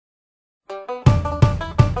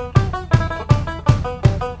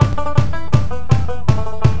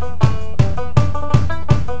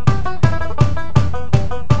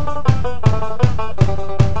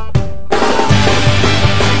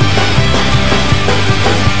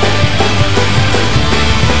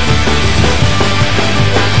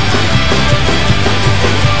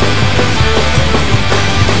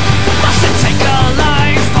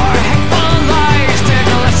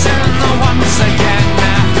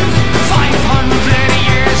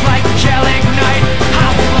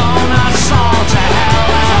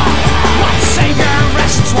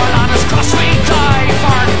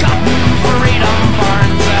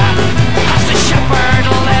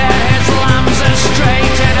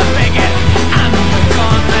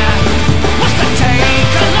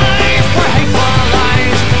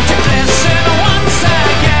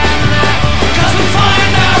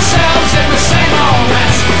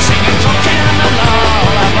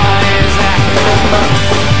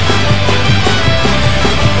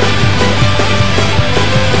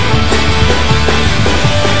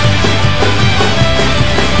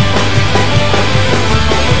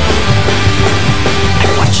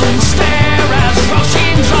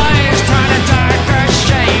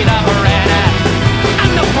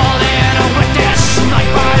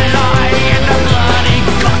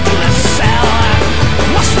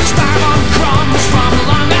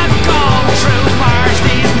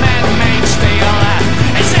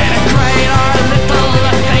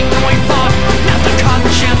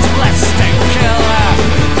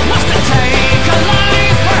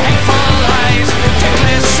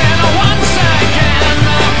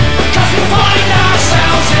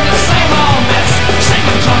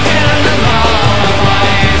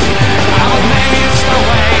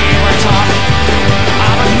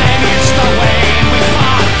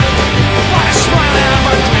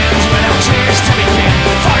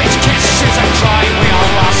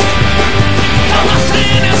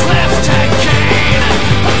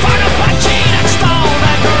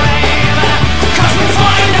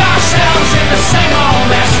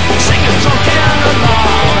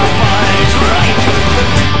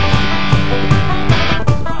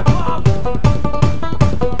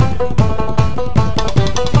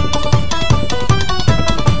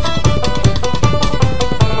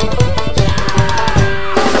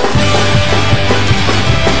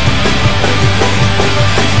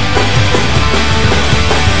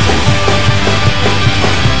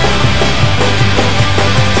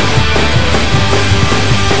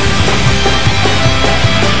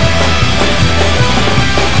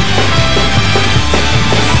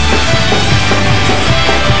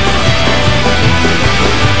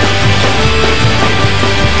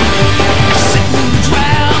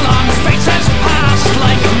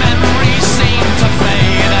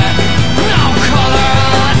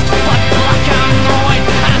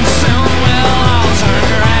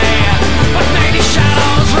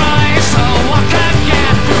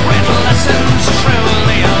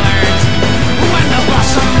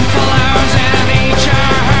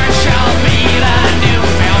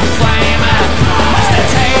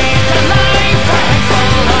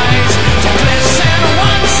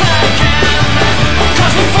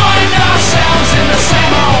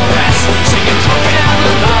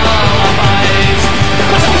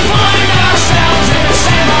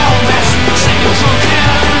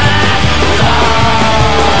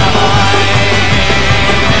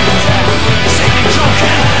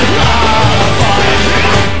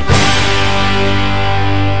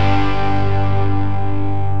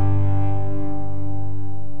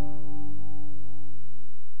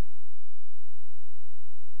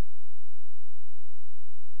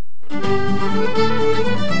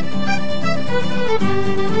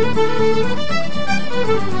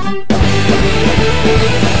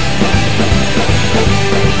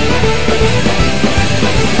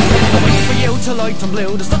To light and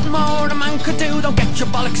blue, there's nothing more a man could do. Don't get your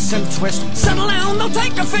bollocks in a twist. Settle down, don't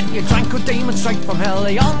take a fit. You drank with demons straight from hell.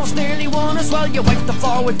 They almost nearly won as well. You wiped the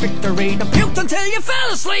floor with victory, then puked until you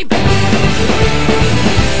fell asleep.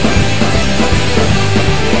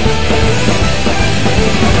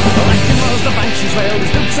 The banshees wail,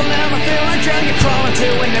 these boots will never feel like jail. You crawl into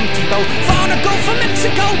an empty boat, fought a go from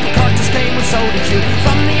Mexico, but Curtis came and so did you.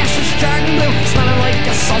 From the ashes charred and blue, smelling like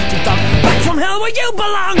a salty dog. Back from hell where you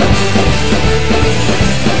belong.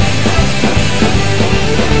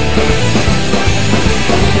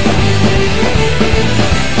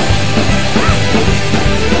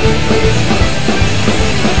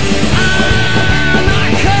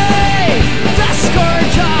 Anarchy, the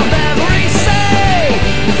scourge of every sea.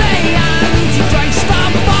 They anti-Christ the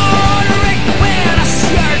bordering with a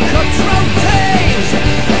cutthroat teams.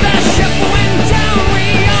 The ship went down, we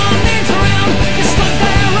all need round. You stood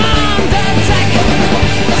there on the deck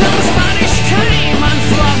till the Spanish came and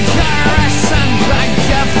flogged your ass and dragged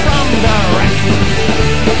you from the wreck.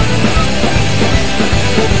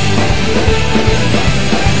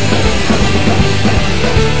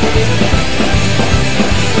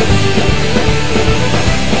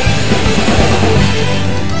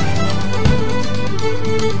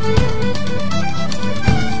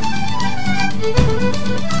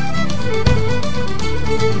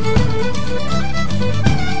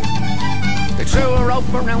 They threw a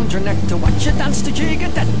rope around your neck to watch you dance to jig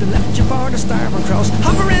at death and left you for the starving crows,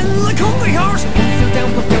 hovering like hungry horse. You flew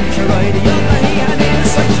down the future ride, the other he had in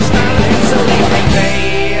such a starling, so leaving me.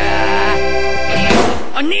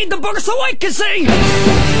 I need the bugger so I can see.